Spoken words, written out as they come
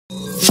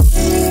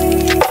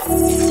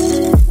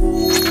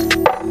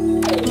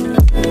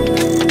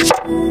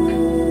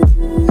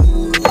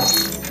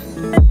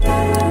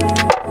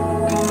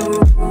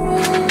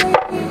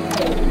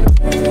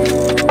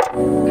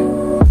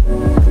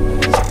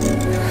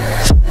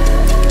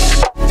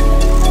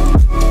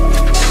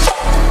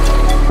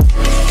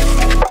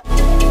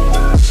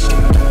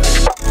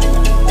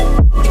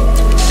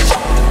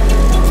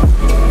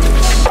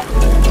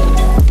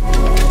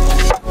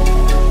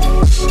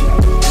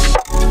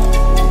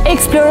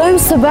Eksplorojmë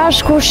së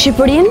bashku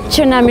Shqipërinë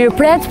që na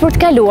mirëpret për të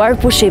kaluar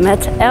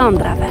pushimet e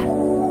ëndrave.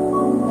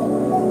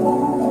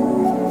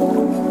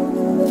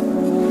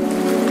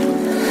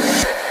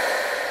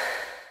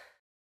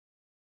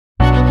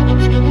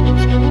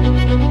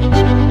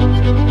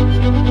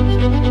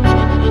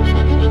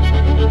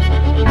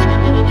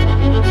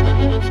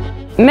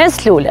 Mes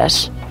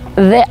lulesh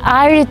dhe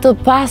ajrit të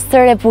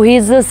pastër e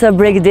puhizës së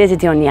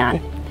Bregdetit Jonian,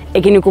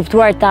 e keni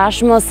kuptuar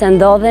tashmë se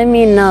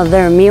ndodhemi në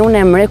Dhërmiun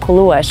e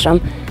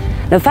mrekullueshëm.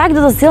 Në fakt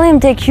do të sillim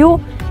tek ju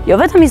jo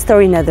vetëm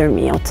historinë e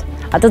Dhërmiut,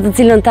 atë të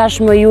cilën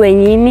tashmë ju e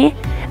njihni,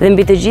 dhe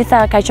mbi të gjitha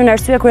ka qenë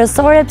arsye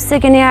kryesore pse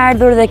keni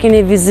ardhur dhe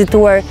keni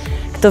vizituar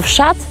këtë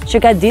fshat që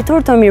ka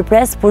ditur të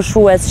mirëpres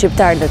pushues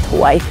shqiptarët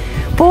huaj.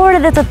 Por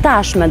edhe të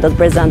tashmen do të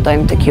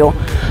prezantojmë tek ju.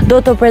 Do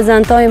të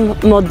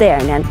prezantojmë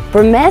modernen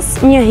përmes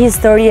një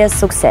historie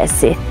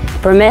suksesi,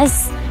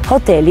 përmes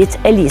hotelit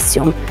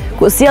Elysium,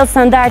 ku sjell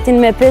standardin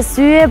me 5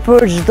 yje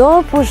për çdo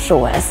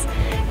pushues.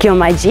 Kjo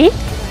magji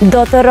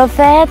do të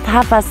rrëfehet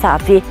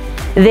hapasapi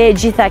dhe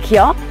gjitha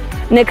kjo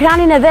në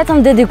ekranin e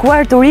vetëm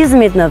dedikuar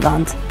turizmit në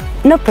vend,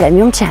 në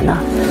Premium Channel.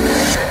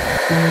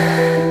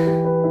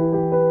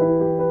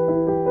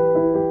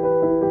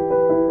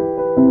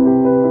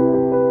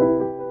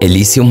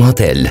 Elysium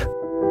Hotel.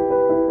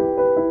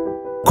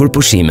 Kur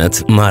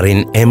pushimet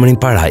marrin emrin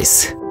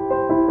parajsë.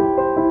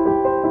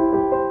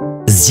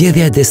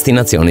 Zgjedhja e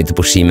destinacionit të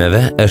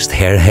pushimeve është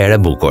herë e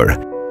bukur,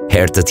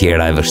 herë të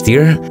tjera e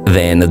vështirë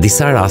dhe në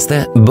disa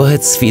raste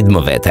bëhet sfidë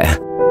më vete.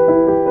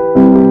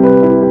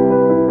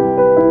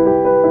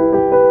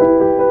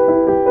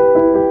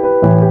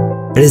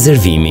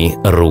 Rezervimi,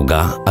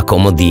 rruga,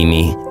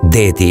 akomodimi,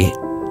 deti,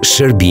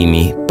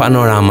 shërbimi,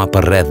 panorama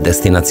përreth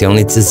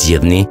destinacionit që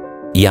zgjidhni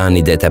janë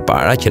idet e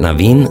para që na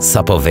vinë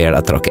sapo vera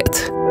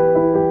troket.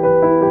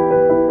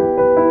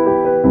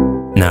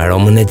 Në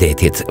aromën e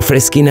detit,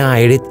 freskinë e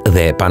ajrit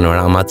dhe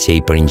panoramat që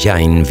i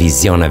përngjajnë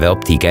vizioneve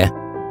optike,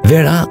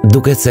 vera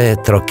duket se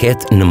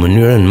troket në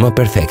mënyrën më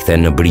perfekte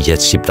në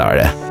brigjet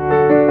shqiptare.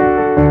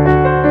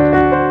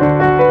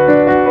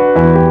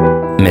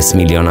 Mes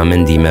miliona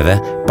mendimeve,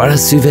 para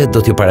syve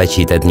do t'ju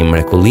paraqitet një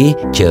mrekulli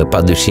që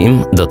padyshim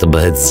do të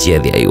bëhet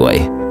zgjedhja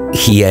juaj.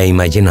 Hija e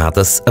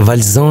imagjinatës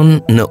vallëzon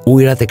në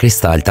ujërat e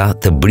kristalta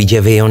të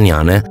brigjeve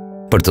joniane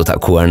për të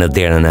takuar në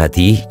derën e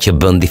atij që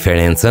bën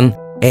diferencën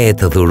e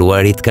të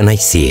dhuruarit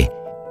kënaqësi.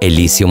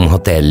 Elysium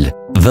Hotel,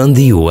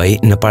 vendi juaj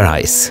në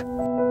parajsë.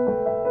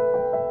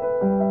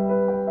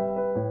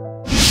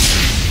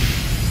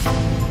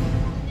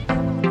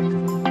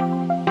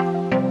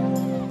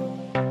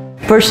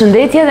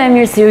 Përshëndetje dhe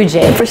mirë se u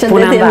gjej.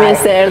 Përshëndetje, mirë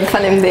se erdhët,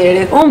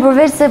 faleminderit. Unë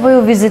përveç se po ju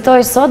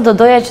vizitoj sot, do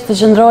doja që të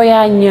qëndroja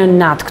një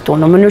natë këtu,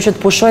 në mënyrë që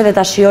të pushoj dhe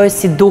ta shijoj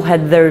si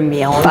duhet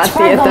Dhërmiun.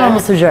 Patjetër. Çfarë do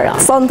më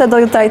sugjeron? Sonte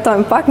do ju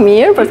trajtojmë pak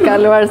mirë për të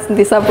kaluar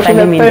disa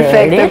pushime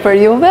perfekte për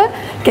juve.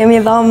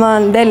 Kemi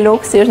dhomën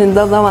Deluxe, që është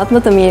një dhomat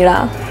më të mira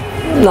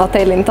në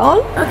hotelin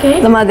tonë.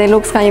 Dhoma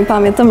Deluxe ka një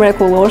pamje të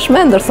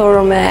mrekullueshme,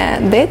 ndërthurur me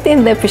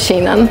detin dhe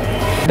pishinën.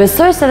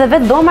 Besoj se dhe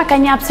vetë dhoma ka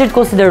një hapësirë të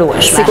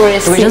konsiderueshme.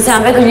 Sigurisht. Duke qenë se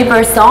janë vetëm një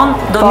person,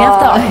 do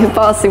mjafton.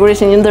 Po,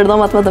 sigurisht një ndër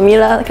dhomat më të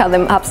mira ka dhe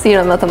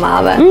hapësirën më të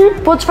madhe.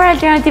 Po çfarë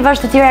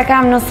alternativash të tjera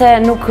kam nëse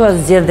nuk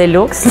zgjedh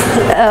Deluxe?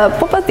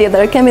 Po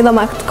patjetër, kemi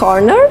dhoma këtë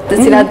corner,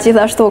 të cilat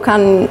gjithashtu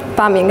kanë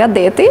pamje nga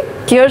deti.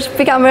 Kjo është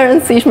pika më e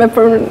rëndësishme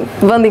për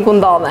vendin ku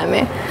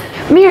ndodhemi.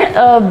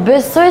 Mirë,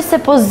 besoj se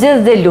po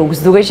zgjedh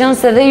Deluxe, duke qenë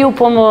se dhe ju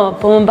po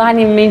më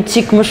mbani me një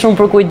çik më shumë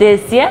për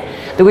kujdesje,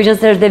 duke qenë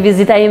se është dhe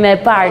vizita ime e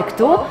parë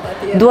këtu,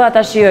 dua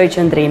ta shijoj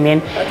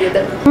qëndrimin.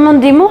 Më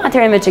ndihmo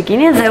atëherë me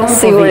check-in-in dhe unë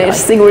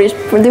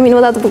Sigurisht, për 2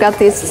 minuta të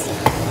përgatis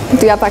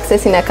t'ju jap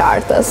aksesin e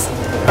kartës.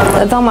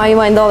 Dhoma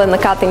juaj ndodhet në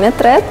katin e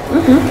 3,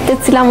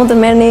 te cila mund të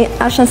merrni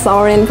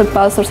ashensorin për të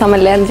pasur sa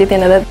më lehtë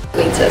ngjitjen edhe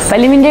të liçës.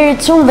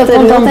 Faleminderit shumë dhe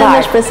punë të mbar.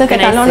 Shpresoj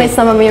të kaloni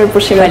sa më mirë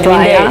pushimet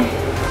tuaja.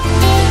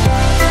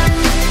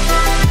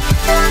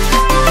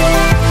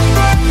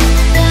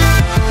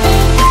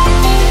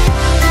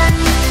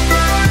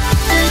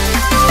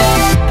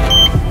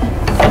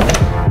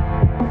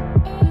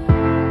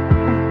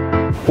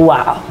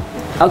 Wow!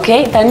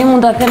 Okej, tani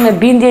mund ta them me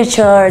bindje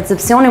që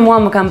recepcioni mua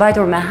më ka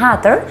mbajtur me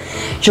hatër,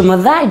 që më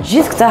dha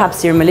gjithë këtë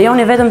hapësirë, më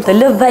lejoni vetëm të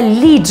lë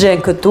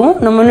valigjen këtu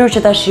në mënyrë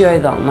që ta shijoj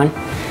dhomën.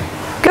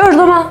 Kjo është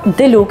dhoma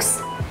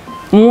Deluxe.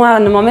 Mua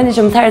në momentin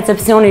që më tha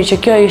recepcioni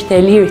që kjo ishte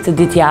e lirë këtë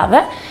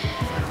ditëjavë,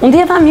 unë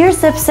ndjeva mirë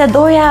sepse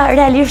doja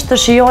realisht të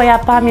shijoja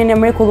pamjen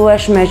e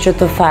mrekullueshme që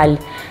të fal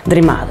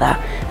Drimadha.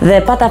 Dhe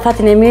pata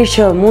fatin e mirë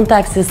që mund të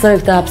aksesoj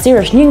këtë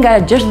hapësirë, është një nga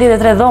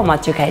 63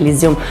 dhomat që ka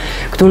Elysium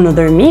këtu në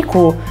Dhërmi,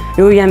 ku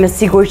ju jam e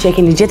sigurt që e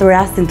keni gjetur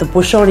rastin të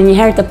pushoni një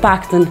herë të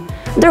paktën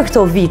ndër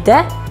këto vite.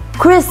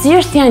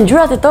 Kryesisht janë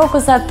ngjyrat e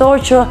tokës ato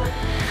që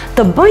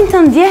të bëjnë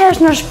të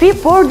ndjehesh në shtëpi,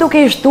 por duke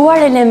i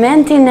shtuar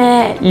elementin e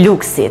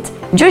luksit.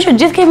 Gjë që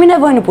gjithë kemi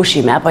nevojë në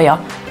pushime, apo jo?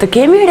 Të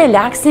kemi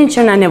relaksin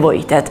që na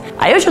nevojitet.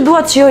 Ajo që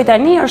dua të shijoj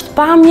tani është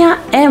pamja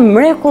e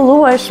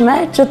mrekullueshme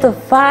që të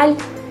fal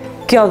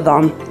kjo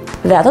dhomë.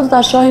 Dhe ato do ta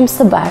shohim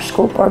së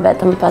bashku, por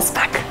vetëm pas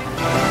pak.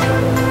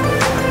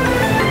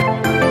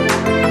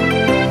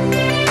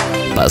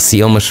 Pas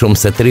jo më shumë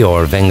se 3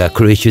 orëve nga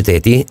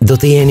kryeqyteti, do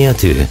të jeni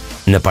aty,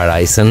 në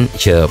parajsën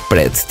që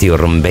pret t'ju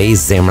rrëmbej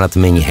zemrat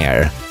me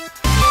njëherë.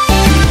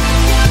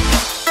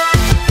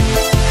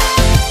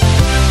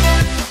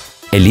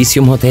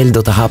 Elysium Hotel do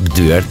të hap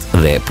dyert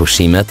dhe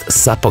pushimet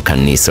sa po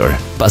kanë nisur.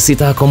 Pasi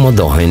të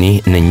akomodoheni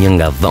në një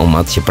nga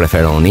dhomat që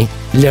preferoni,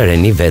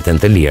 lëreni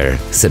veten të lirë,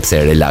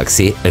 sepse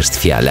relaksi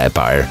është fjala e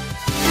parë.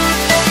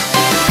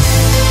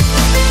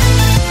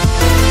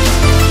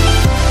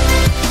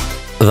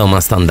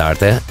 Dhoma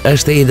standarde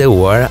është e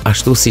ideuar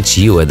ashtu siç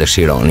ju e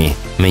dëshironi,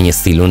 me një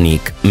stil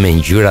unik, me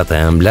ngjyra të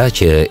ëmbla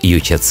që ju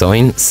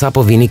qetësojnë sa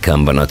po vini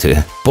këmbën aty.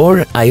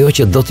 Por ajo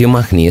që do t'ju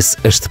mahnis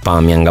është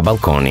pamja nga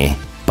balkoni,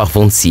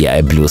 pafundësia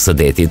e blu së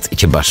detit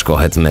që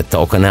bashkohet me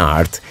tokën e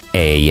artë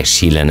e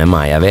jeshilën e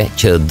majave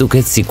që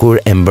duket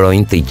sikur e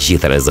mbrojnë të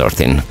gjithë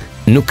rezortin.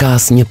 Nuk ka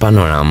asnjë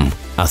panoram,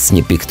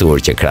 asnjë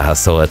pikturë që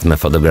krahasohet me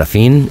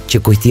fotografinë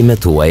që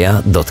kujtimet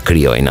tuaja do të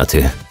krijojnë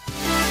aty.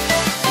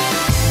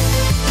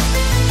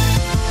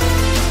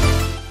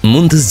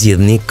 Mund të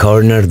zgjidhni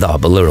corner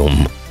double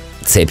room,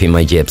 cepi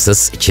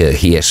magjepsës që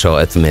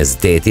hieshohet mes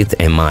detit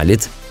e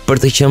malit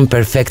për të qenë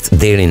perfekt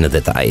deri në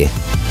detaj.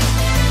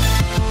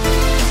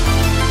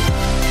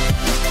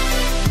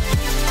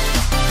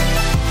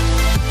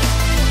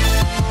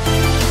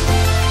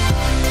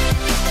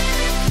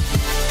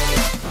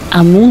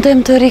 A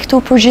mundem të ri këtu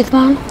për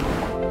gjithmonë?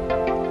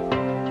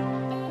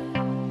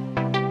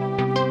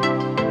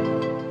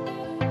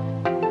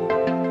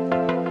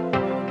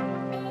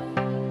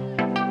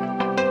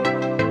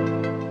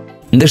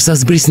 Ndërsa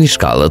zbrisni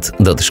shkallët,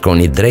 do të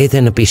shkoni drejte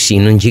në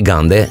pishinën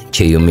gjigande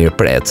që ju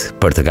mirëpret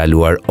për të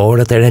kaluar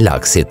orët e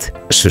relaksit,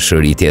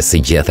 shoshëritjes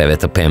së gjetheve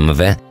të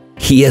pemëve,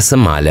 hijes së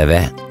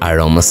maleve,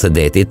 aromës së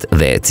detit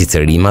dhe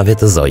cicërimave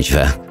të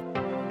zogjve.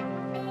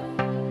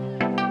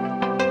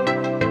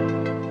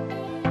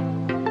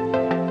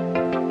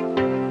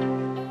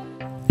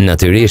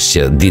 Natyrisht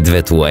që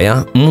ditëve tuaja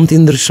mund t'i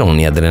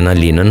ndryshoni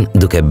adrenalinën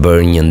duke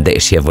bërë një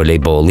ndeshje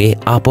volejbolli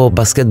apo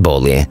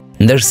basketbolli,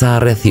 ndërsa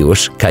rreth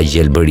jush ka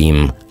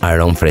gjelbërim,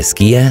 aromë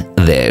freskie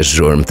dhe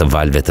zhurmë të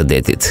valve të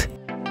detit.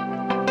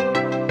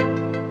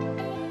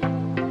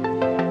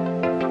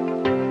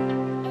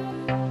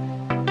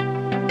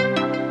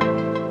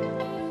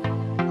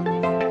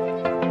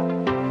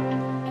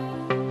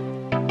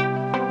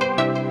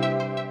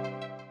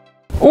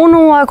 Unë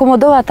u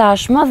akomodova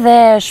tashmë dhe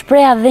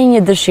shpreha dhe një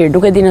dëshirë,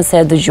 duke di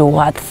nëse e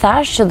dëgjuat.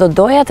 Thash që do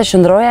doja të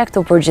qëndroja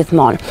këtu për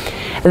gjithmonë.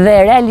 Dhe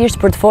realisht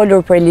për të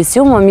folur për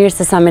Elysium, më mirë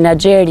se sa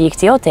menaxheri i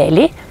këtij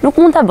hoteli, nuk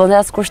mund ta bënte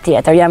askush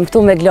tjetër. Jam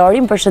këtu me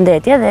Glorin,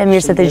 përshëndetje dhe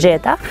mirë se të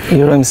gjeta.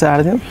 Jurojmë se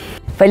ardhim.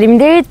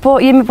 Faleminderit, po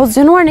jemi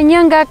pozicionuar në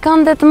një nga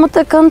këndet më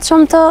të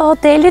këndshëm të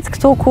hotelit,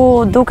 këtu ku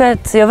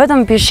duket jo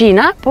vetëm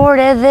pishina, por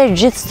edhe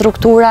gjithë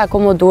struktura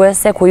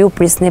akomoduese ku ju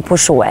prisni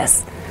pushues.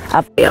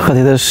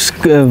 Patjetër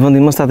është vendi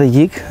më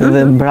strategjik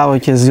dhe bravo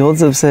që zgjodh,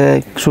 sepse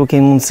kështu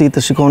kemi mundësi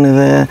të shikoni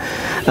dhe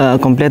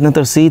komplet në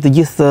tërësi të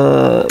gjithë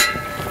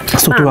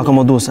struktura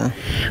akomoduese.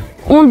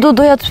 Unë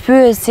doja të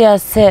pyesja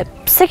se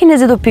pse keni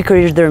zgjedhur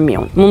pikërisht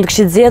Dhërmiun? Mund të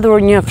kishit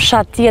zgjedhur një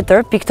fshat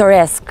tjetër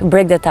piktoresk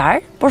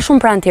bregdetar, por shumë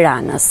pranë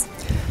Tiranës.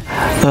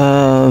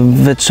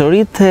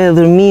 Veçoritë e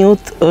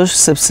Dhërmiut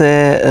është sepse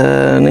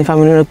në një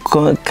farë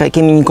mënyrë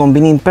kemi një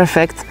kombinim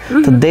perfekt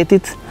të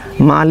detit,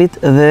 malit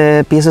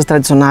dhe pjesës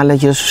tradicionale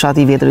që është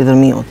fshati i vjetër i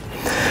Dhërmiut.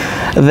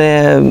 Dhe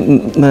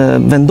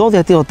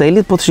vendodhja e këtij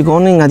hotelit, po të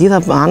shikoni nga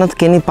gjitha anët,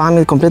 keni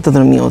pamje komplet të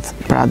Dhërmiut.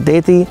 Pra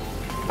deti,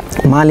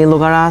 mali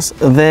llogaras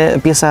dhe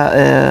pjesa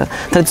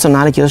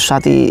tradicionale që është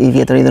fshati i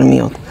vjetër i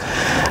Dhërmiut.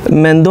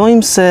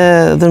 Mendojmë se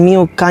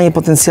Dhërmiu ka një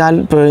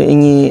potencial për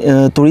një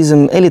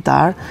turizëm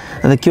elitar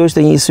dhe kjo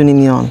është një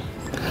synim jon.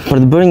 Për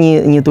të bërë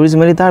një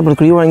turizëm elitar, për të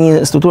krijuar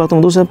një strukturë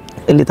akomoduese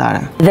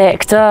elitare. Dhe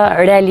këtë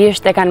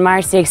realisht e kanë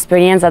marrë si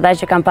eksperiencë ata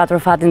që kanë patur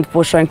fatin të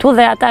pushojnë këtu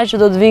dhe ata që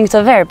do të vinë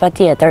këtë verë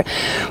patjetër.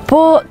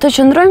 Po të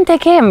qëndrojmë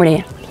tek emri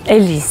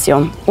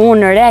Elysium.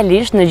 Unë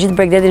realisht në gjithë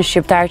bregdetin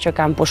shqiptar që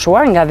kam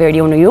pushuar nga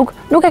veriu në jug,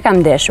 nuk e kam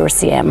ndeshur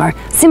si emër.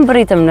 Si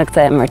mbërritëm në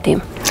këtë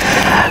emërtim?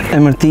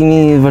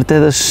 Emërtimi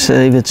vërtet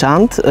është i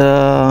veçantë.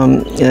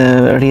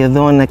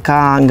 Rrjedhon e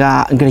ka nga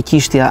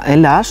greqishtja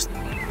Elasht,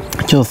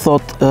 që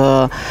thot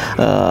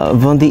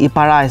vendi i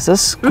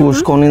parajsës, ku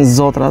shkonin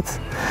zotrat,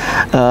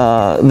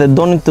 dhe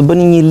donin të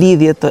bënin një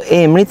lidhje të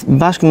emrit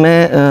bashkë me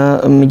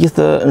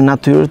gjithë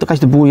natyrë të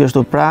kaq të bukur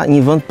ashtu, pra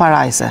një vend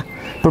parajse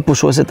për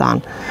pushuesit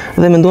tanë.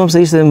 Dhe menduam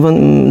se ishte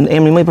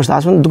emri më i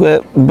përshtatshëm, duke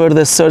bërë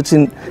dhe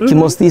searchin që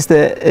mos ishte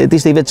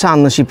i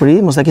veçantë në Shqipëri,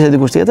 mos ta kishte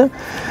dikush tjetër,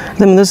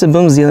 dhe mendoj se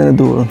bëm zgjedhjen e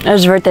duhur.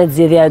 Është vërtet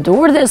zgjedhja e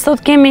duhur dhe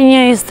sot kemi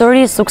një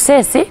histori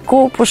suksesi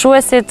ku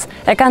pushuesit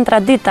e kanë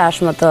traditë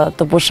tashmë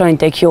të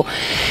pushojnë tek ju.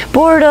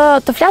 Por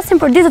të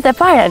flasim për ditët e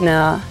para në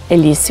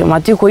Elysium,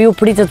 aty ku ju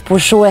pritët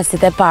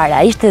pushuesit e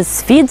para. Ishte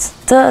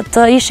sfidë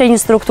të ishe një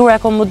strukturë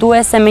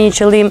akomoduese me një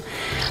qëllim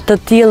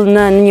të tillë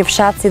në një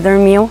fshat si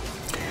Dhërmiu?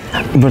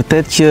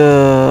 Vërtet që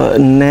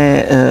ne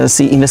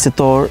si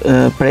investitor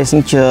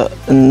presim që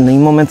në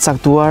një moment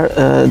caktuar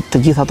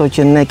të gjithë ato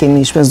që ne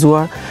kemi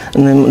shpenzuar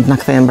na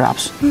kthehen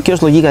mbrapsht. Kjo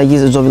është logjika e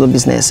gjithë çdo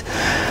biznesi.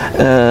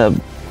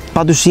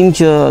 Padyshim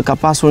që ka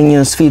pasur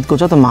një sfidë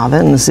goxha të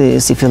madhe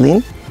si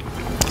fillim.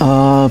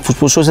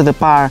 Pushojësit e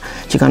parë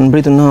që kanë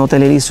mbritur në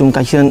hotel Elysium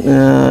ka qenë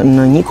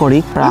në një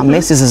korik, pra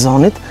mesi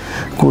sezonit,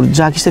 kur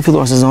gjatë kishte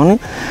filluar sezoni,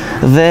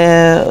 dhe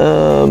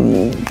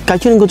ka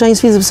qenë goxha një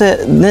sfidë sepse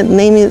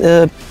ne jemi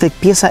tek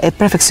pjesa e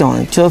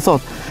perfeksionit, që do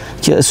thotë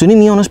që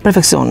synimi jonë është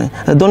perfeksioni,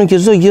 dhe donim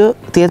që çdo gjë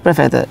të jetë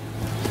perfekte.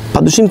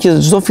 Padyshim që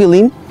çdo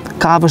fillim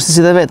ka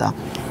vështirësitë e veta.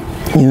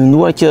 Jemi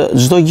menduar që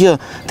çdo gjë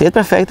të jetë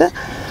perfekte,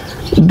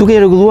 duke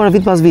i rregulluar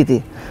vit pas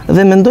viti.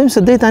 Dhe mendojmë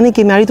se deri tani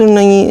kemi arritur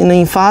në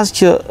një fazë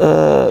që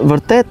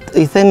vërtet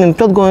i themi me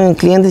plot gojën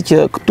klientit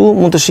që këtu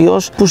mund të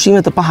shijosh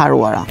pushime të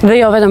paharuara. Dhe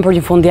jo vetëm për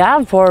një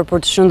fundjavë, por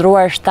për të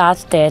shndruar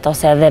 7, 8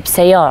 ose edhe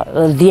pse jo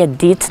 10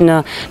 ditë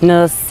në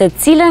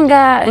secilën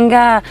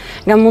nga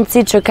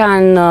mundësitë që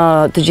kanë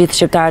të gjithë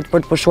shqiptarët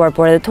për të pushuar,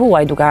 por edhe të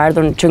huaj, duke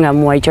ardhur që nga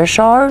muaji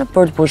qershor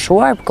për të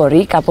pushuar,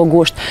 korrik apo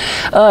gusht.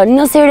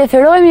 Nëse i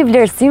referohemi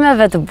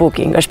vlerësimeve të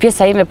booking, është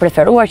pjesa ime e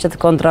preferuar që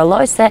të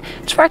kontrolloj se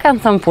çfarë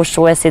kanë thënë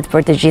pushuesit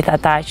për të gjithë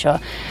ata që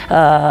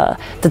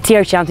të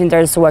tjerë që janë të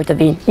interesuar të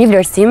vinë. Një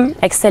vlerësim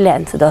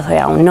ekselent, do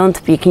thoja unë,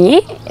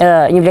 9.1,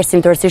 një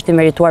vlerësim të rësisht i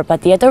merituar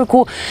patjetër,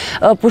 ku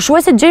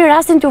pushuesit gjejnë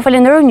rastin t'ju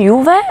falenderojnë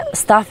juve,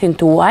 stafin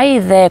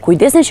tuaj dhe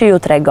kujdesin që ju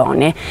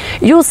tregoni.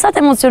 Ju sa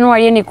të emocionuar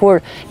jeni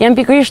kur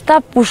janë pikërisht ta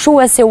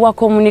pushuesi ua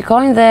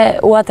komunikojnë dhe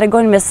ua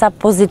tregojnë me sa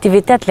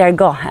pozitivitet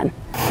largohen?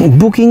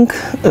 Booking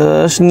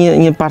është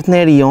një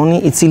partner i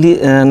joni i cili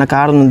na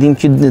ka ardhur në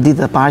ndihmë që në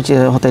ditët e parë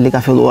që hoteli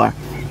ka filluar.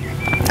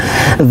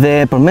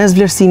 Dhe përmes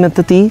vlerësimet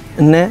të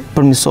tij ne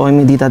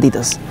përmirësohemi dita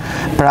ditës.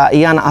 Pra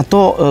janë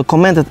ato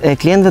komentet e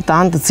klientëve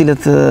tanë të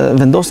cilët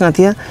vendosin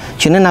atje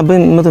që ne na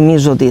bëjmë më të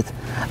mirë çdo ditë.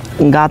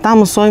 Nga ata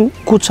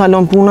mësojmë ku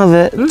çalon puna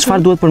dhe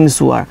çfarë duhet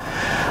përmirësuar.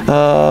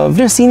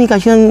 Vlerësimi ka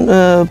qenë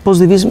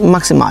pozitivisht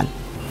maksimal.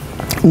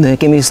 Ne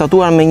kemi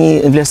statuar me një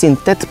vlerësim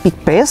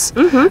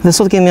 8.5 dhe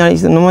sot kemi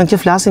arritur, në moment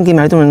që flasim,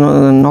 kemi arritur në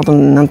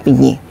notën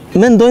 9.1.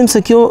 Mendojmë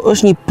se kjo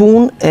është një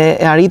punë e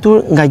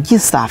arritur nga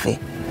gjithë stafi.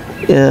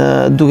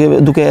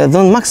 Duke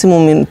dhënë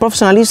maksimumin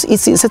profesionalisht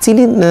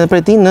secili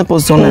prej tij në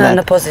pozicionin vet.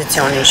 Në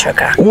pozicionin që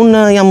ka.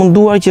 Unë jam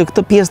munduar që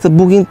këtë pjesë të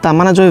booking ta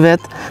menaxhoj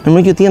vetë, në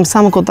mënyrë që të jem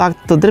sa më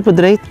kontakt të drejt për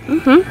drejt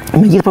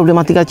me gjithë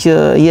problematikat që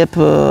jep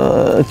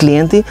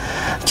klienti,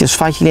 që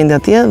shfaq klienti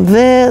atje,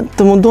 dhe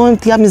të mundohem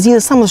të jap një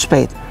zgjidhje sa më të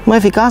shpejtë,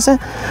 më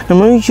efikase,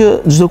 në mënyrë që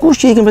çdo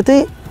kush që ikën prej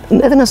tij,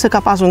 edhe nëse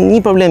ka pasur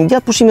një problem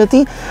gjatë pushimit të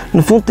tij,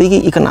 në fund të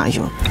i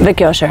kënaqur. Dhe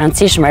kjo është e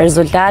rëndësishme,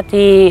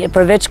 rezultati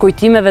përveç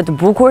kujtimeve të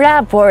bukura,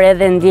 por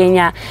edhe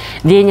ndjenja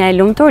e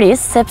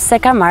lumturisë, sepse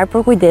ka marrë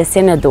për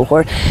kujdesjen e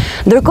duhur.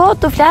 Ndërkohë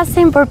të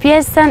flasim për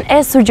pjesën e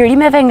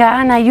sugjerimeve nga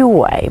ana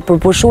juaj, për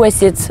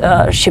pushuesit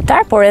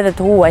shqiptar, por edhe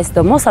të huaj,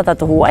 sidomos ata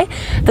të huaj,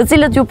 të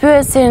cilët ju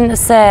pyesin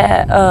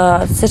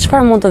se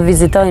çfarë mund të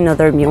vizitojnë në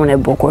Dhërmiun e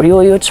bukur.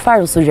 Ju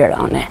çfarë u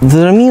sugjeroni?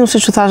 Dhërmiu,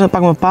 siç u thashë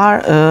pak më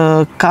parë,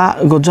 ka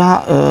goxha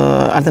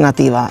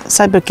alternativa,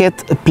 sa i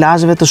përket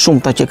plazheve të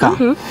shumta që ka,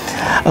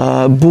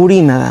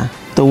 burimeve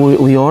të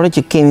ujore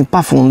që kemi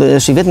pafund,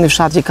 është i vetmi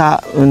fshat që ka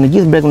në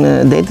gjithë bregun e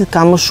detit,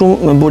 ka më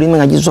shumë burime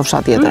nga gjithë çdo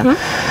fshat tjetër.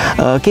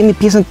 Kemi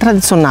pjesën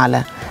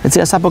tradicionale, e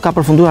cila sapo ka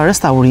përfunduar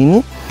restaurimi,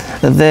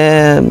 dhe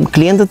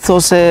klientët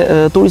ose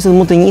turistët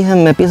mund të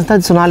njihen me pjesën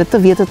tradicionale të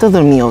vjetër të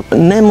Dhërmiut.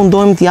 Ne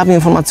mundohemi të japim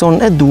informacion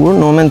e dur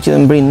në moment që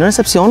mbrinë në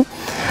recepcion,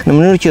 në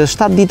mënyrë që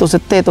 7 ditë ose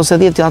 8 ose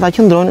 10 që ata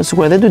qëndrojnë,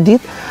 sikur edhe 2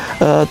 ditë,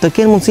 të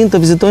kenë mundësinë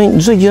të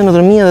vizitojnë çdo gjë në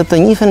Dhërmi dhe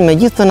të njihen me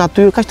gjithë të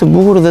natyrë kaq të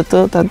bukur dhe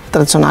të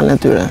tradicionale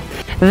në tyre.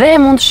 Dhe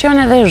mund të shjon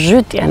edhe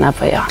zhytjen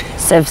apo jo,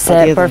 sepse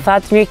për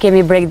fat mirë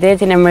kemi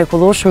bregdetin e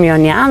mrekullueshëm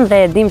Jonian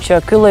dhe e dim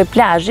që ky lloj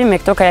plazhi me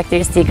këto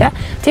karakteristika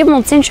ti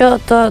mundësinë që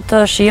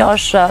të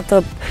shijosh të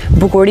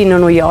bukurinë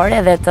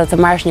ujore dhe të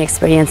marrësh një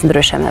eksperiencë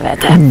ndryshe me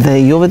vete. Dhe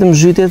jo vetëm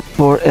zhytjet,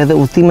 por edhe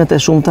udhëtimet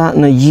e shumta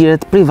në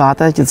gjiret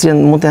private, që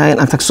cilën mund të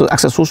jenë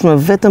aksesueshme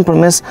vetëm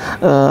përmes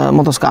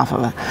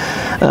motoskafeve.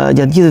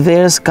 Gjatë gjithë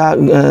verës ka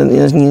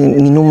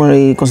një numër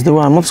i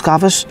konsideruar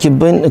motoskafesh që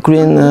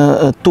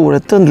kryejnë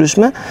ture të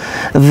ndryshme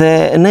dhe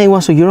ne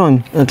ju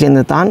sugjerojmë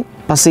klientët tanë,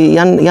 pasi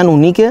janë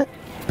unike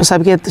për sa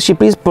i përket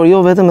Shqipërisë, por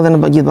jo vetëm edhe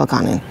në gjithë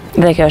Ballkanin.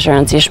 Dhe kjo është e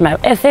rëndësishme.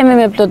 E themi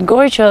me plot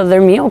gojë që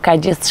Dhërmiu ka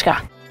gjithçka.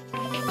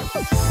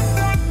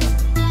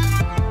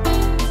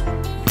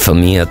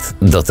 Fëmijët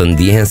do të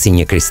ndihen si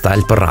një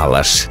kristal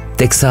përrallash,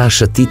 teksa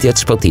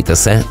shëtitjet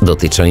shpotitëse do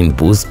t'i çojnë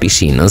buzë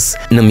pishinës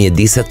në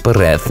mjediset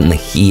përreth në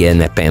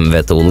hijen e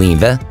pemëve të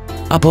ullinjve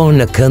apo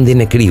në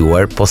këndin e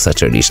krijuar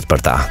posaçërisht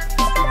për ta.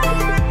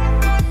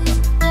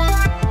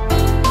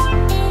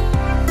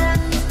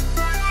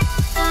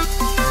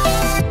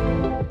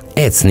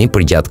 Ecni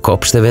përgjatë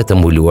kopshteve të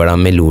mbuluara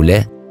me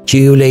lule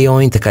që ju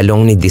lejojnë të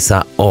kaloni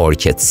disa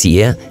orë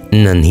qetësie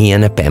në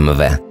hijen e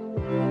pemëve.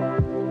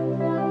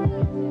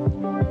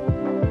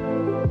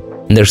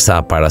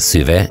 ndërsa para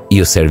syve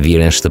ju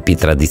serviren shtëpi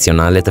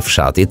tradicionale të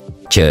fshatit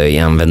që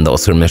janë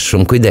vendosur me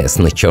shumë kujdes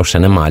në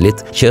qoshen e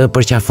malit që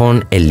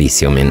përqafon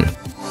Elysiumin.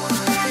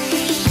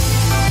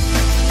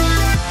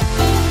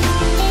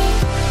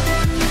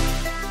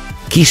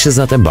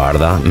 Kishëzat e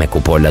bardha me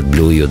kupolat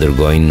blu ju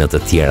dërgojnë në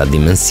të tjera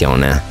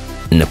dimensione,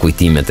 në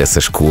kujtimet e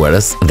së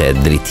shkuarës dhe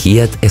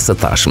drithijet e së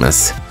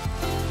tashmes.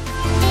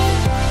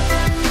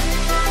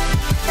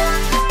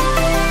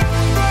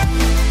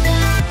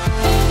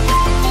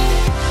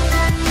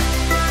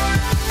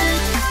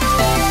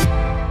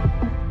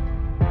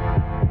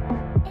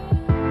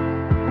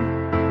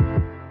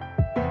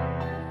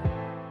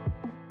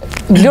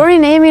 Glori,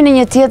 ne jemi në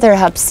një tjetër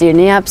hapësirë,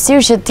 një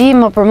hapësirë që ti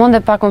më përmend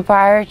pak më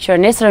parë që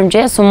nesër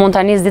mëngjes u mund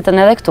ta nis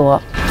ditën edhe këtu.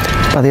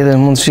 Patjetër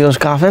mund të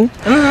shijosh kafen.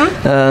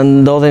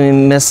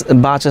 Ndodhemi mes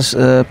baçesh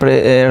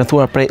e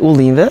rrethuar prej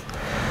ullinjve,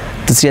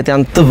 të cilat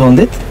janë të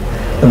vendit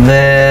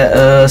dhe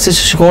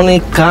siç shikoni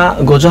ka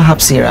goxha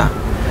hapësira.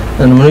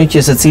 Në mënyrë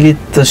që secili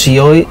të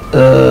shijoj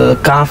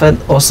kafen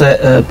ose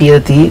pijet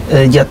e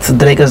tij gjatë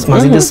drekës,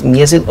 mazitës,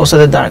 mjesit ose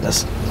dhe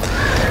darkës.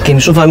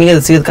 Kemi shumë familje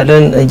të cilët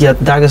kalojnë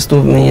gjatë darkës këtu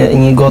me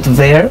një gotë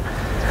verë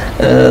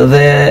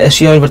dhe e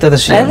shijojnë vërtet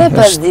e shijojnë. Edhe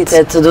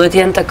pasditet duhet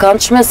jenë të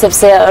këndshme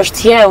sepse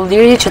është hija e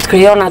ullirit që të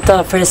krijon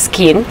atë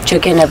freskinë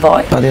që ke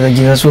nevojë. Patjetër,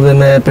 gjithashtu dhe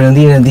me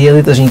perëndimin e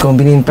diellit është një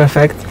kombinim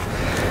perfekt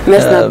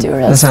mes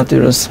natyrës. Mes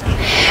natyrës.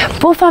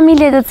 Po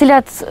familjet të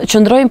cilat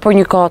qëndrojnë për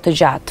një kohë të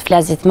gjatë,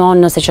 flas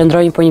gjithmonë nëse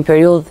qëndrojnë për një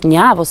periudhë, një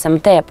javë ose më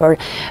tepër,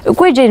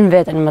 ku e gjejnë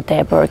veten më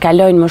tepër?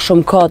 Kalojnë më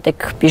shumë kohë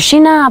tek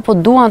pishina apo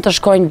duan të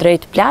shkojnë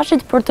drejt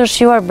plazhit për të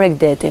shijuar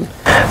Bregdetin?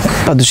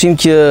 Padyshim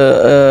që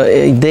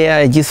ideja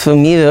e gjithë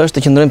fëmijëve është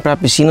të qëndrojnë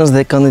pranë pishinës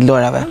dhe këndit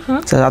lojrave,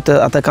 se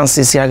ata kanë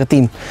si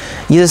argëtim.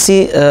 Gjithsesi,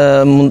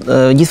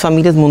 gjithë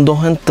familjet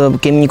mundohen të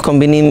kemi një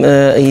kombinim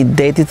i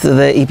detit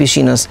dhe i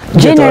pishinës.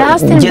 Gjenë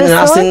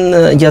rastin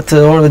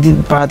gjatë orëve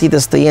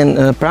paratites të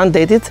jenë pranë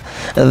detit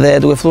dhe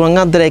duke filluar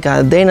nga dreka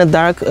deri në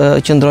darkë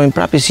qëndrojnë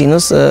pranë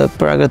pishinës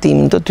për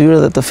argëtimin të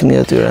tyre dhe të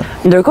fëmijëve të tyre.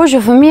 Ndërkohë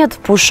që fëmijët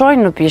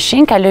pushojnë në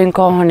pishinë, kalojnë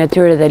kohën e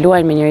tyre dhe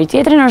luajnë me njëri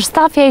tjetrin, është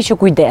stafi ai që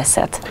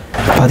kujdeset.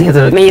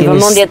 Patjetër, me një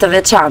vëmendje të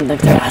veçantë në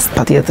këtë rast.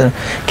 Patjetër,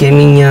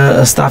 kemi një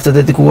staf të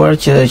dedikuar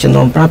që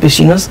qëndron pranë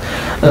pishinës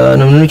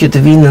në mënyrë që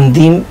të vinë në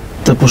ndihmë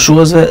të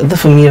pushuesve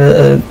dhe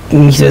fëmijëve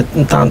miqve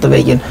tanë të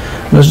vegjël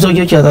në çdo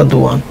gjë që ata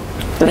duan.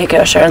 Dhe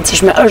kjo është e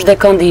rëndësishme, është dhe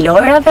këndi i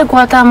lojrave ku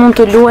ata mund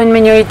të luajnë me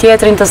njëri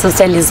tjetrin, të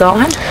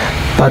socializohen.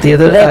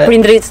 Patjetër. Dhe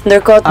prindrit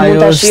ndërkohë mund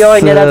ta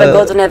shijojnë edhe atë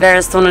gotën e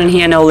verës tonë në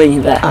hijen e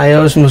ullinjve.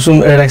 Ajo është më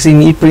shumë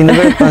relaksimi i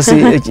prindërve, pasi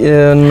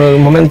në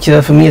moment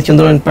që fëmijët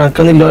qëndrojnë pranë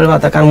këndit lojrave,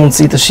 ata kanë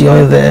mundësi të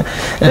shijojnë dhe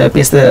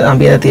pjesët e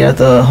ambientit të tjera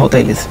të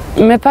hotelit.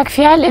 Me pak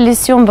fjalë,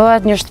 Elysium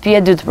bëhet një shtëpi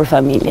e dytë për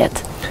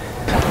familjet.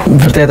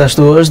 Vërtet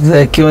ashtu është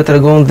dhe kjo e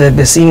tregon dhe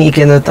besimi i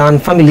klientëve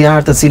tanë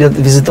familjar të cilët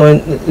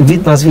vizitojnë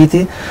vit pas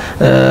viti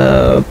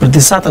për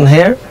disa të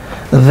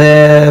herë dhe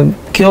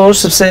kjo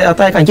është sepse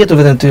ata e kanë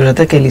gjetur veten e tyre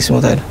tek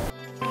Elysium Hotel.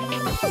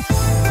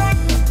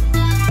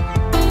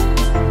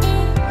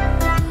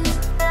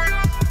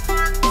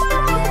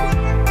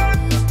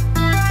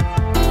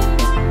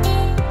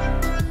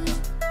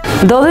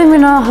 Ndodhemi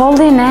në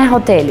hallin e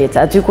hotelit,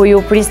 aty ku ju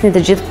prisni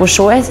të gjithë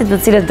pushuesit, të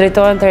cilët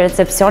drejtohen te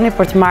recepcioni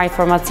për të marrë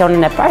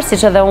informacionin e parë,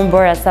 siç edhe unë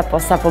bëra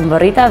sapo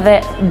mbërrita dhe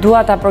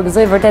dua ta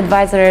përgëzoj vërtet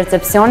vajzën e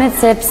recepcionit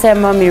sepse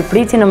më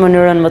mirëpriti në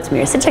mënyrën më të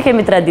mirë, siç e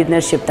kemi traditë ne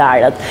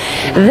shqiptarët.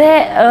 Dhe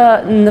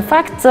në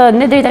fakt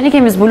ne deri tani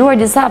kemi zbuluar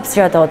disa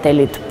hapësira të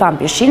hotelit.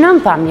 Pam pishinën,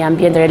 pam një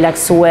ambient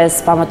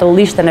relaksues, pam ato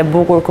lishtën e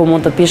bukur ku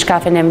mund të pish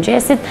kafen e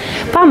mëngjesit,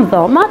 pam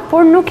dhomat,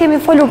 por nuk kemi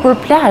folur për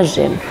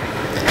plazhin.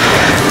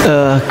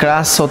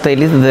 Krahas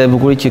hotelit dhe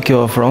bukuritë që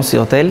kjo ofron si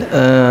hotel,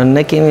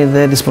 ne kemi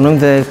dhe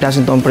disponojmë dhe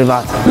plazhin tonë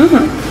privat,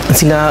 e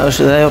cila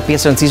është edhe ajo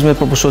pjesë e rëndësishme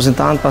për pushuesin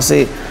tanë,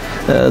 pasi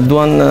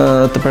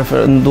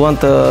duan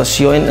të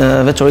shijojnë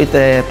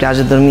veçoritë e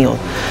plazhit Dhërmiun.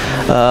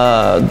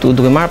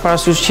 Duke marrë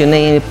parasysh që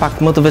ne jemi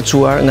pak më të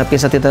veçuar nga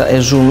pjesa tjetër e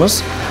zhurmës,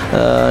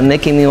 ne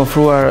kemi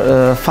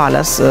ofruar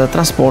falas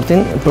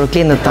transportin për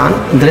klientët tanë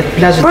drejt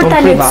plazhit tonë privat. Për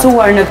ta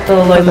lehtësuar në këtë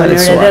lloj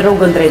mënyre edhe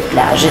rrugën drejt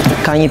plazhit.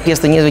 Ka një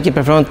pjesë të njerëzve që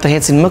preferojnë të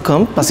ecin më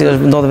këmbë, pasi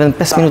ndodhet vetëm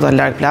 5 minuta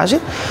larg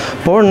plazhit,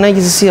 por ne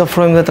gjithsesi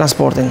ofrojmë dhe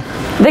transportin.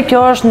 Dhe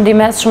kjo është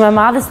ndihmë shumë e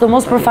madhe,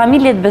 sidomos për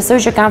familjet besoj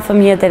që kanë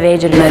fëmijët e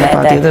vegjël me vete.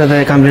 Patjetër dhe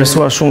kanë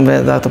vlerësuar shumë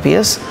dhe ato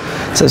pjesë,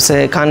 sepse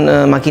kanë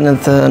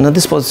makinat në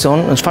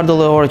dispozicion, në çfarëdo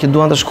lloj ore që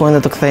duan të shkojnë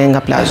dhe të kthehen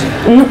nga plazhi.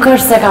 Nuk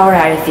është se ka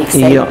orare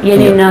fikse,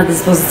 jeni në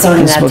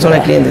dispozicionin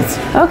e klientit.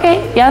 Okej,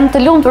 janë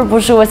të lumtur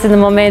pushuesit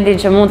në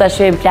momentin që mund ta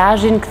shijojnë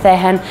plazhin,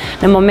 kthehen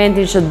në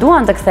momentin që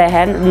duan të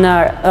kthehen në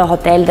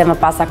hotel dhe më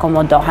pas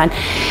akomodohen.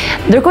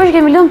 Ndërkohë që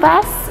kemi lënë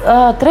pas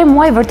 3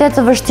 muaj vërtet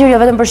të vështirë jo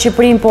vetëm për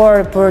Shqipërinë,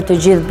 por për të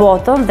gjithë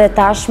botën dhe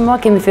tashmë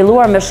kemi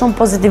filluar me shumë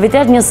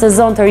pozitivitet një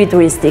sezon të ri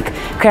turistik.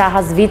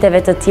 Krahas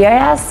viteve të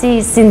tjera, si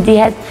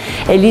ndihet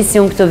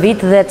Elysium këtë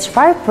vit dhe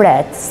çfarë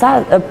pret? Sa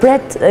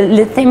pret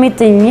le të themi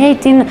të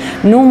njëjtin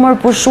numër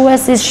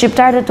pushuesis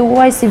shqiptarë të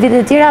huaj si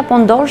vitet e tjera,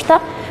 apo ndoshta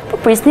po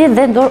prisni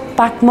dhe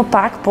pak më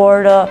pak,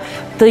 por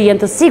të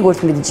jenë të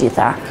sigurt mbi të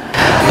gjitha.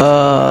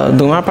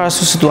 Do marrë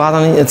parasysh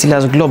situatën e cila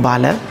është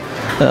globale,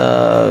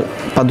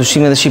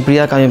 padyshim edhe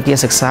Shqipëria ka një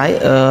pjesë e kësaj,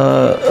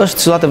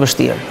 është situatë e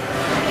vështirë.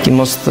 Ki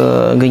mos të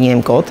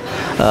gënjejmë kot.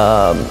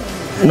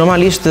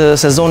 Normalisht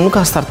sezoni nuk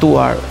ka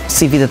startuar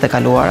si vitet e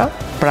kaluara,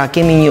 pra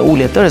kemi një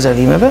ulje të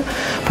rezervimeve,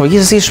 por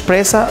gjithsesi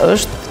shpresa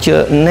është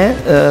që ne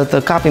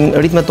të kapim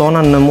ritmet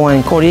tona në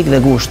muajin korrik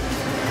dhe gusht.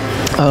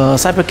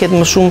 Sa i përket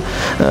më shumë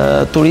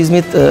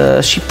turizmit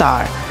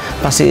shqiptar,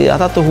 pasi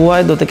ata të huaj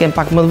do të kemë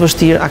pak më të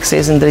vështirë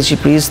aksesin drejt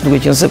Shqipërisë, duke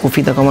qenë se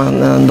kufit akoma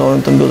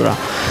ndodhen të mbyllura.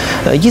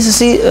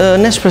 Gjithsesi,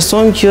 ne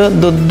shpresojmë që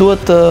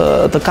duhet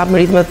të kapim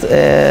ritmet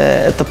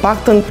të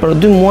paktën për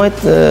 2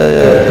 muajt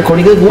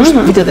korrik dhe gusht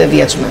vitet e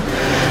vjetshme.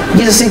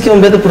 Gjithsesi, kjo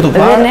mbetet për tu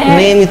parë,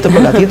 ne jemi të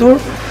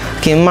përgatitur,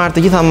 kemi marrë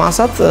të gjitha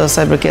masat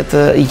sa i përket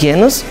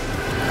higjienës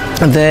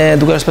dhe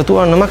duke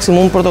respektuar në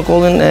maksimum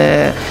protokollin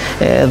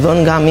e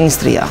dhënë nga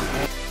ministria.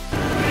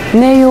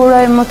 Ne ju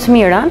urojmë më të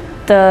mirën,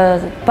 të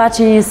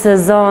paçi një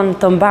sezon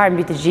të mbar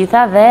mbi të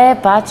gjitha dhe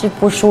paçi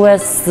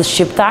pushues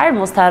shqiptar,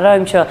 mos të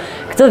harrojmë që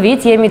këtë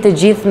vit jemi të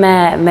gjithë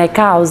me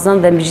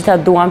kauzën dhe mbi gjitha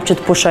duam që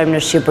të pushojmë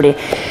në Shqipëri.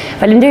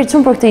 Faleminderit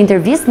shumë për këtë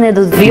intervistë, ne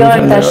do të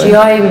vijojmë ta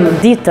shijojmë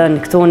ditën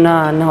këtu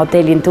në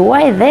hotelin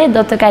tuaj dhe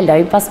do të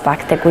kalojmë pas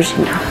pak te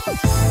kuzhina.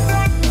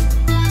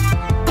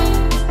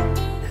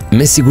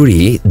 Me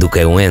siguri,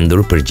 duke u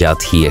endur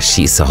përgjatë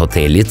hijeshisë së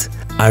hotelit,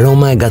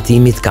 aroma e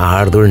gatimit ka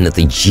ardhur në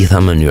të gjitha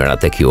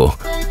mënyrat tek ju.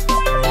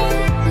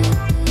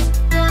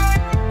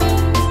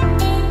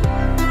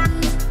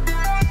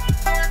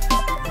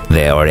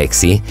 Dhe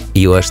oreksi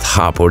ju është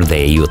hapur dhe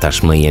ju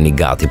tashmë jeni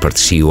gati për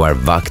të shijuar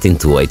vaktin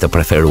tuaj të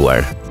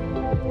preferuar.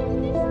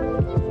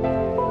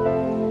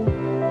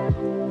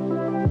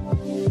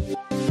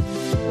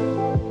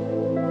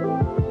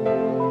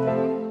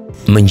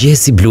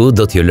 Mëngjesi blu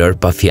do t'ju lërë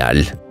pa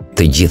fjalë.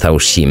 Të gjitha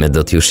ushqimet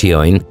do t'ju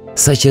shijojnë,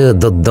 saqë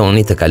do të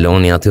doni të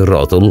kaloni aty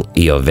rrotull,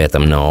 jo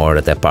vetëm në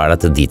orët e para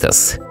të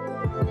ditës.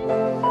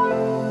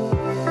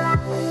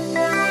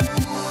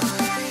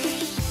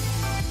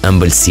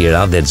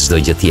 Ëmbëlsira dhe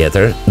çdo gjë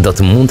tjetër do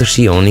të mund të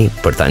shijoni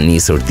për ta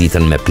nisur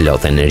ditën me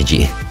plot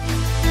energji.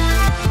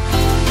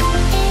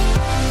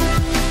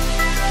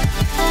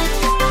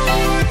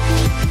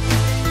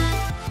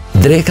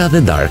 Dreka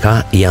dhe darka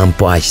janë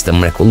po aq të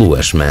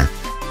mrekullueshme,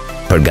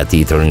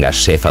 përgatitur nga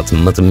shefat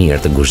më të mirë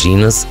të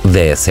kuzhinës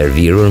dhe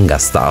servirur nga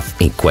staf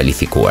i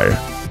kualifikuar.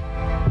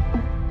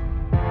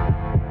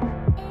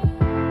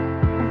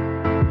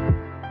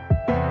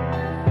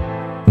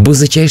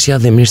 Buzëqeshja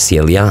dhe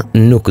mirësjellja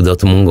nuk do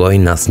të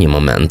mungojnë në asnjë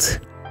moment.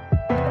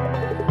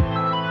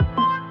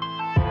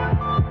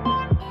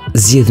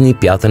 Zgjidhni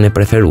pjatën e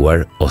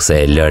preferuar ose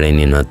e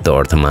lëreni në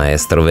dorë të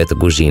maestrove të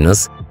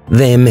kuzhinës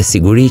dhe me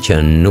siguri që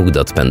nuk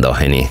do të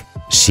pendoheni.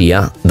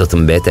 Shija do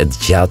të mbetet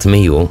gjatë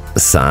me ju,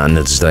 sa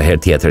në çdo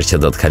herë tjetër që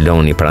do të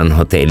kaloni pranë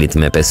hotelit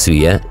me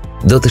pesyje,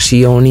 do të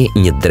shijoni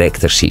një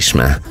drekë të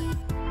shijshme.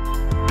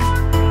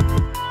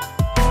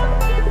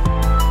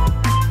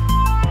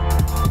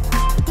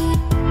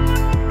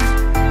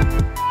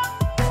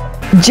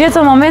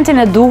 Gjetëm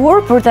momentin e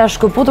duhur për ta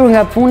shkëputur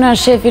nga puna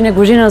shefin e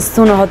kuzhinës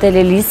këtu në Hotel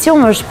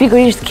Elysium, është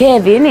pikërisht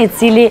Kevin, i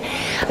cili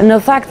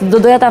në fakt do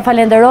doja ta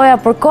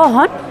falenderoja për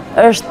kohën.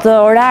 Është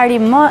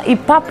orari më i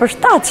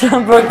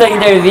papërshtatshëm për këtë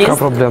intervistë. Ka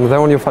problem, dhe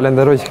unë ju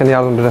falenderoj që keni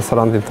ardhur në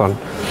restorantin tonë.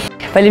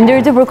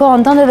 Faleminderit për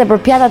kohën tënde dhe për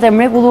pjatat e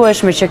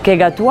mrekullueshme që ke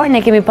gatuar. Ne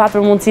kemi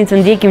patur mundësinë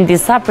të ndjekim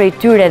disa prej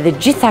tyre dhe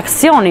gjithë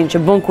aksionin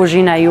që bën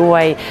kuzhina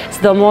juaj,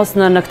 sidomos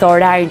në këtë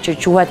orarin që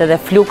quhet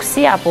edhe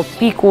fluksi apo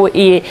piku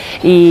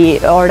i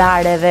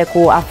orareve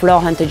ku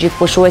afrohen të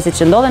gjithë pushuesit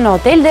që ndodhen në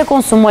hotel dhe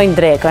konsumojnë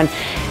drekën.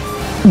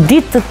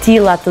 Ditë të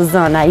tilla të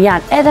zëna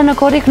janë edhe në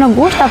korrik në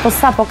gusht apo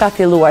sapo ka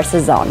filluar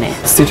sezoni?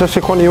 Siç e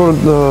shikoni ju,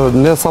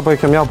 ne sapo e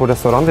kemi hapur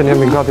restorantin,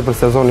 jemi gati për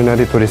sezonin e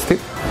ri turistik.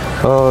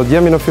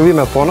 Jemi në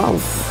fillimet tona,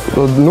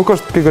 nuk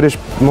është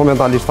pikërisht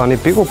momentalisht tani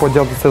piku, po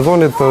gjatë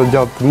sezonit,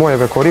 gjatë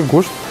muajve korrik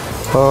gusht,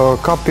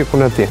 ka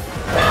pikun e tij.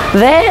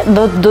 Dhe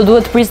do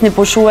duhet prisni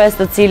pushues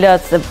të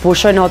cilët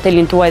pushojnë në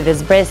hotelin tuaj dhe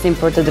zbresin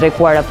për të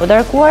drekuar apo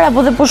darkuar,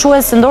 apo dhe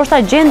pushues që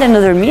ndoshta gjenden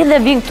në Dhërmi dhe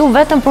vinë këtu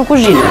vetëm për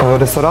kuzhinë.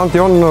 Restoranti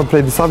jonë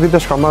prej disa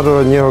vitesh ka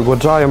marrë një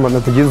goxha emër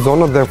në të gjithë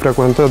zonët dhe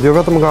frekuentohet jo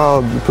vetëm nga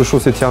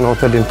pushuesit që janë në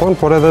hotelin tonë,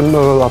 por edhe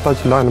ata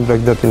që lajnë në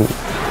bregdetin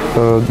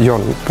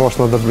jonë,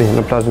 poshtë në Dhërmi,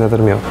 në plazhin e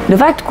Dhërmiut. Në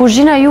fakt,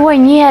 kuzhina juaj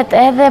njihet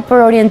edhe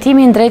për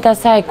orientimin drejt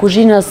asaj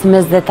kuzhinës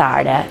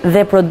mesdhetare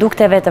dhe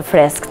produkteve të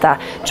freskëta.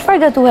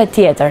 Çfarë gatuhet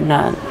tjetër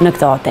në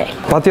këtë hotel?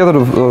 Patjetër,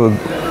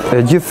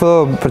 e gjithë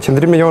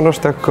përqendrimi jonë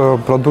është tek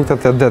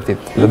produktet e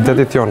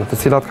detit jonë,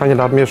 të cilat kanë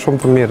një larmie shumë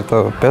të mirë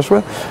të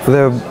peshkve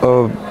dhe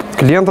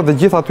klientët e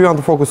gjithë aty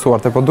janë të fokusuar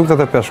te produktet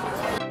e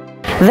peshkut.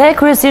 Dhe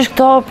kryesisht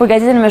këto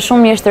përgatiten me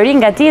shumë mjeshtëri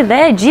nga ti dhe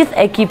gjithë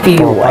ekipi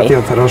juaj.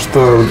 Patjetër,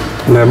 është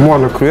me mua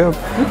në krye,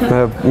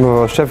 me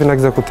shefin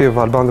ekzekutiv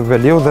Alban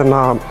Veliu dhe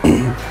na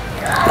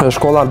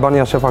Shkolla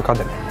Albania Chef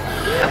Academy.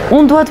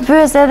 Unë duhet të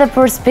pyes edhe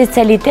për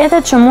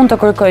specialitetet që mund të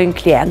kërkojnë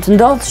klient.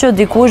 Ndodh që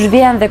dikush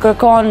vjen dhe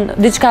kërkon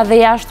diçka dhe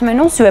jashtë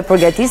menus, ju e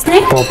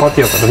përgatisni? Po,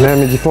 patjetër. Ne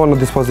jemi gjithmonë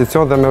në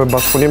dispozicion dhe me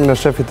bashkëpunimin e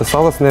shefit të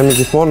sallës, ne jemi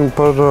gjithmonë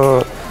për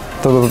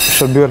të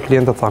shërbyer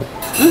klientët tanë.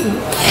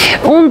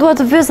 Unë duhet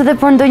të pyes edhe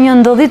për ndonjë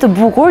ndodhi të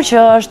bukur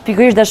që është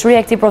pikërisht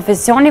dashuria e këtij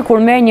profesioni, kur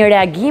merr një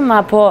reagim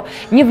apo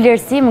një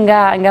vlerësim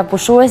nga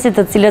pushuesit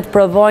të cilët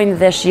provojnë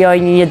dhe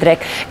shijojnë një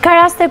drek. Ka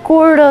raste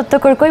kur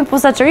të kërkojnë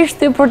posaçërisht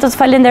ty për të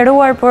të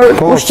falenderuar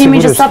për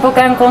ushqimin që sapo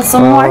kanë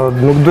konsumuar?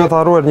 Nuk duhet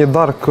harruar një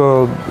darkë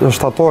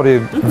shtatori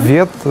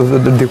vjet,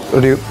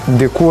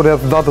 diku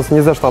rreth datës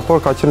 20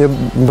 shtator ka qenë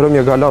një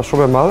mbrëmje gala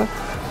shumë e madhe.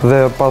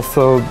 Dhe pas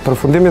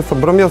përfundimit të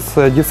mbrëmjes,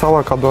 gjithë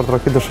salla ka duar të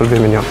rakitë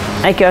shërbimin janë.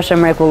 E kjo është e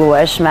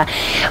mrekullueshme.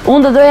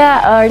 Unë do doja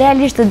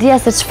realisht të dija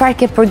se çfarë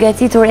ke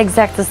përgatitur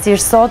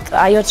eksaktësisht sot,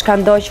 ajo çka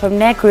ndoqëm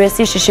ne,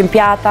 kryesisht ishin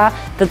pjata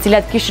të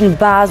cilat kishin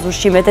bazë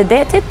ushqimet e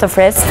detit, të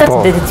freskët,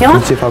 detit jonë.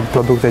 Po, gjitha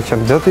produkte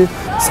që në deti,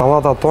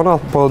 sallatat tona,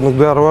 po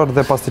nuk do harruar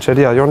dhe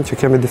pasticceria jonë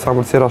që kemi disa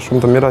mëlsira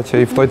shumë të mira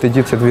që i ftoj të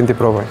gjithë që të vinë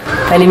t'i provojnë.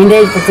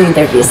 Faleminderit për këtë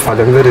intervistë.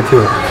 Faleminderit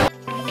juve.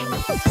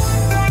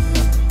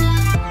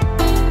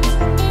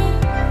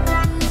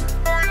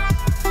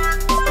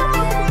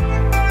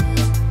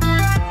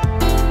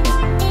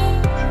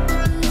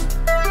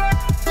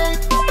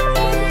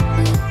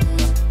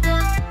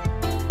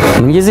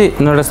 Mëngjesi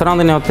në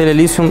restorantin e Hotel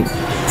Elysium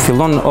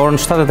fillon në orën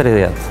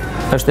 7:30.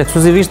 Është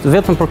ekskluzivisht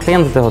vetëm për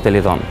klientët e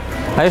hotelit tonë.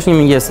 Ai është një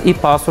mëngjes i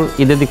pasur,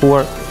 i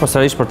dedikuar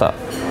posaçërisht për ta.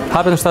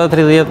 Hapet në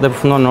 7:30 dhe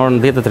përfundon në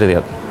orën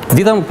 10:30.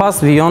 Dita më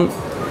pas vijon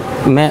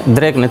me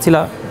drekën e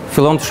cila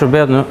fillon të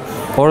shërbehet në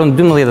orën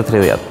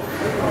 12:30.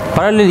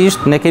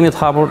 Paralelisht ne kemi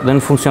të hapur dhe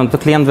në funksion të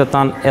klientëve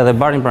tanë edhe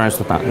barin pranë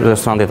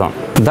restorantit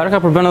tonë.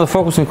 Darka përbën edhe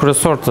fokusin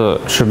kryesor të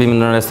shërbimit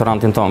në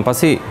restorantin tonë,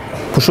 pasi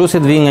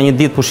pushuesit vinë nga një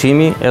ditë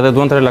pushimi edhe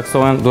duan të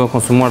relaksohen, duan të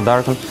konsumuar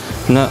darkën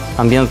në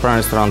ambient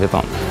pranë restorantit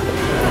tonë.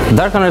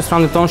 Darka në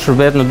restorantit tonë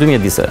shërbehet në dy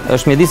mjedise.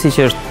 Është mjedisi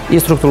që është i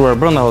strukturuar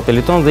brenda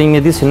hotelit tonë dhe një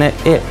mjedis që ne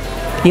e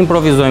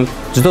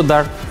improvizojmë çdo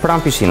darkë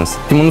pranë pishinës.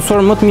 Të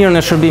mundësuar më të mirën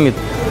e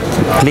shërbimit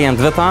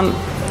klientëve tanë,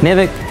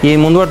 neve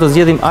jemi munduar të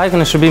zgjedhim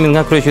ajkën e shërbimit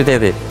nga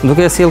kryeqyteti,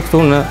 duke e sjellë këtu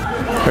në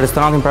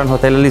restorantin pranë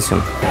Hotel Elysium.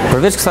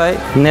 Përveç kësaj,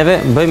 neve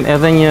bëjmë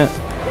edhe një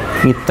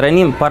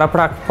trajnim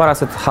para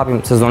se të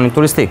hapim sezonin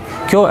turistik.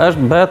 Kjo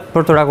bëhet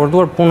për të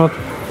rakorduar punët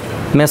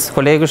mes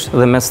kolegësh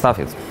dhe mes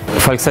stafit.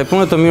 Falë kësaj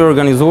pune të mirë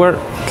organizuar,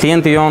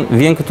 klienti jon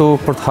vjen këtu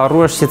për të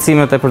harruar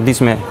shqetësimet e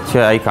përditshme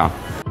që ai ka.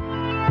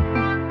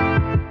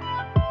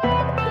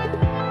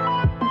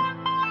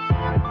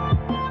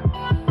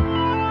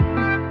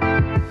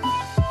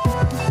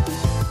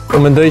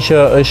 Unë mendoj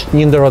që është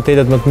një ndër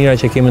hotelet më të mira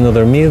që kemi në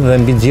Dhërmiun dhe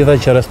mbi gjitha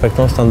që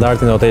respekton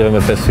standardin e hoteleve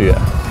me 5 yje.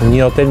 Një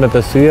hotel me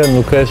 5 yje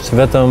nuk është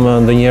vetëm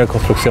ndonjëherë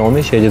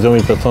konstruksioni që e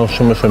lexojmë plotson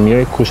shumë më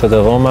mirë, kushtet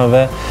e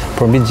dhomave,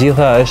 por mbi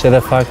gjitha është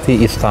edhe fakti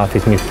i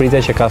stafit,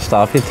 mirëpritja që ka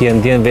stafi, ti e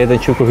ndjen veten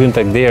që kur hyn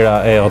tek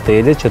dera e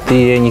hotelit që ti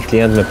je një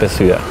klient me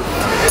 5 yje.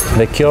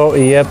 Dhe kjo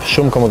i jep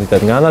shumë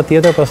komoditet. Nga ana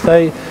tjetër,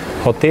 pastaj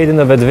hoteli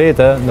në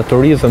vetvete, në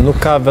turizëm, nuk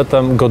ka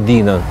vetëm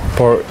godinën,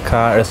 por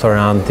ka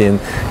restorantin,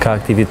 ka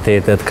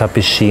aktivitetet, ka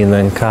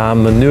pishinën, ka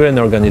mënyrën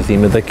e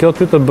organizimit dhe kjo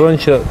ty të bën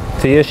që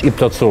të jesh i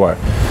plotësuar.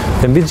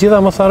 Dhe mbi të gjitha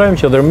mos harrojmë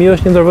që Dhërmiu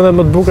është një ndër vendet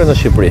më të bukura në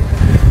Shqipëri.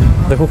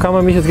 Dhe ku ka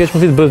më mirë që të kesh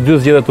mundësi të bësh dy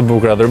zgjedhje të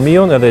bukura,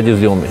 Dhërmiun edhe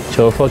Elysiumin, që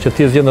do thotë që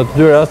ti zgjedh në të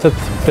dy rastet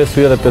 5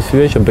 yje dhe 5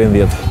 yje që bëjnë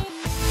 10.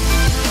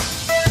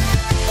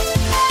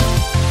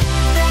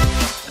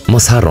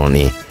 Mos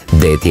harroni,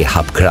 deti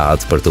hap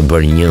krahët për të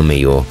bërë një me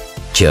ju,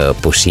 që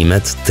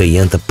pushimet të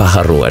jenë të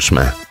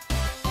paharrueshme.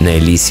 Në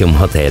Elysium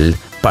Hotel,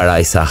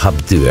 parajsa hap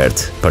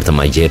dyert për të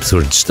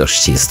magjepsur çdo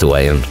shqis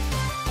tuajën.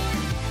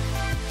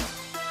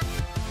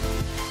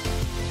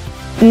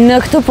 Në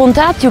këtë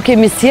puntat ju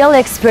kemi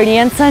sjellë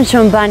eksperiencën që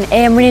mban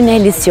emrin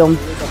Elysium.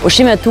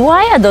 Ushqimet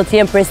tuaja do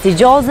të jenë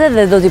prestigjioze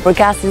dhe do t'i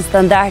përkasin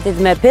standardit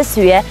me 5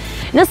 yje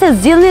nëse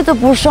zgjidhni të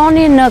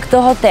pushoni në këtë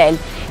hotel,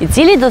 i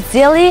cili do të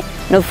sjellë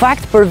në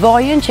fakt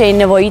përvojën që i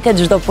nevojitet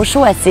çdo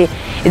pushuesi,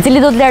 i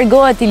cili do të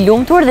largohet i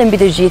lumtur dhe mbi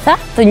të gjitha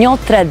të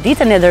njohë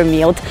traditën e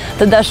Dhërmiut,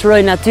 të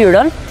dashurojë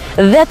natyrën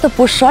dhe të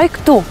pushojë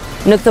këtu,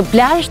 në këtë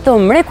plazh të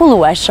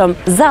mrekullueshëm,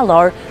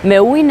 zallor, me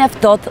ujë e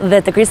ftohtë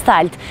dhe të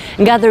kristalt.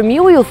 Nga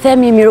Dhërmiu ju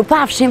themi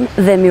mirupafshim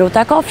dhe miru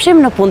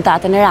takofshim në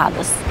puntatën e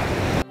radhës.